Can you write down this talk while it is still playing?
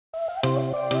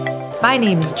My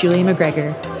name is Julia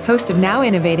McGregor, host of Now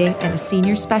Innovating and a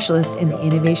senior specialist in the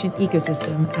innovation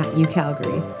ecosystem at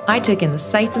UCalgary. I took in the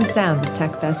sights and sounds of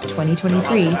TechFest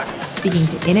 2023, speaking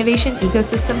to innovation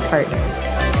ecosystem partners.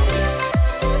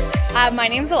 My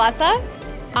name is Alessa.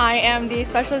 I am the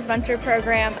Specialist Venture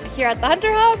Program here at the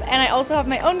Hunter Hub, and I also have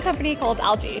my own company called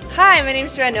Algae. Hi, my name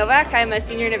is Joanne Novak. I'm a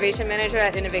Senior Innovation Manager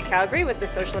at Innovate Calgary with the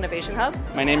Social Innovation Hub.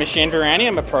 My name is Shane Virani.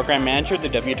 I'm a Program Manager at the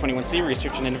W21C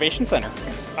Research and Innovation Center.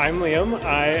 I'm Liam.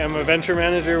 I am a Venture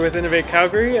Manager with Innovate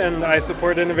Calgary, and I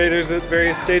support innovators at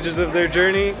various stages of their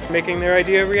journey, making their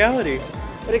idea a reality.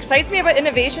 What excites me about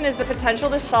innovation is the potential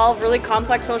to solve really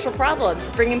complex social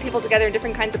problems, bringing people together in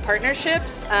different kinds of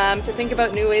partnerships to think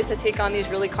about new ways to take on these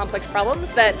really complex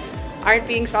problems that aren't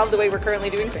being solved the way we're currently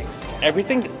doing things.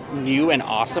 Everything new and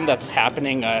awesome that's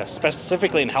happening,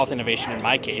 specifically in health innovation in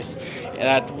my case,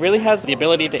 that really has the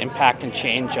ability to impact and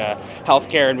change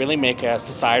healthcare and really make a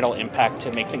societal impact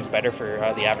to make things better for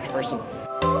the average person.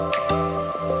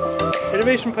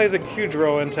 Innovation plays a huge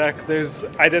role in tech. There's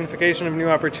identification of new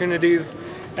opportunities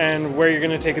and where you're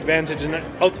going to take advantage and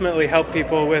ultimately help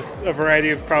people with a variety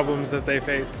of problems that they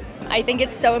face. I think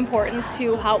it's so important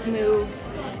to help move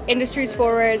industries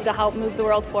forward, to help move the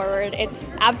world forward.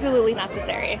 It's absolutely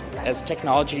necessary. As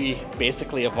technology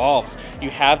basically evolves, you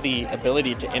have the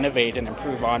ability to innovate and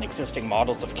improve on existing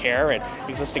models of care and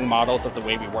existing models of the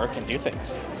way we work and do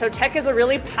things. So tech is a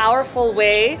really powerful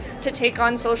way to take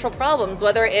on social problems,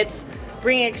 whether it's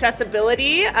bringing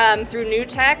accessibility through new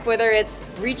tech, whether it's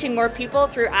reaching more people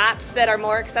through apps that are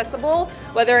more accessible,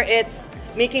 whether it's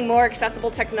making more accessible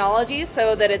technology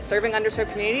so that it's serving underserved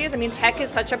communities. I mean, tech is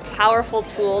such a powerful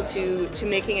tool to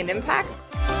making an impact.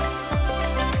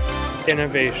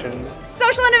 Innovation.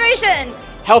 Social innovation!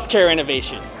 Healthcare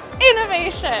innovation.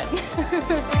 Innovation!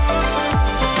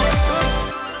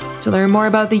 To learn more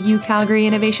about the UCalgary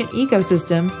innovation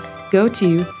ecosystem, go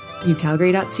to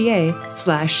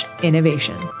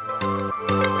ucalgary.ca/innovation.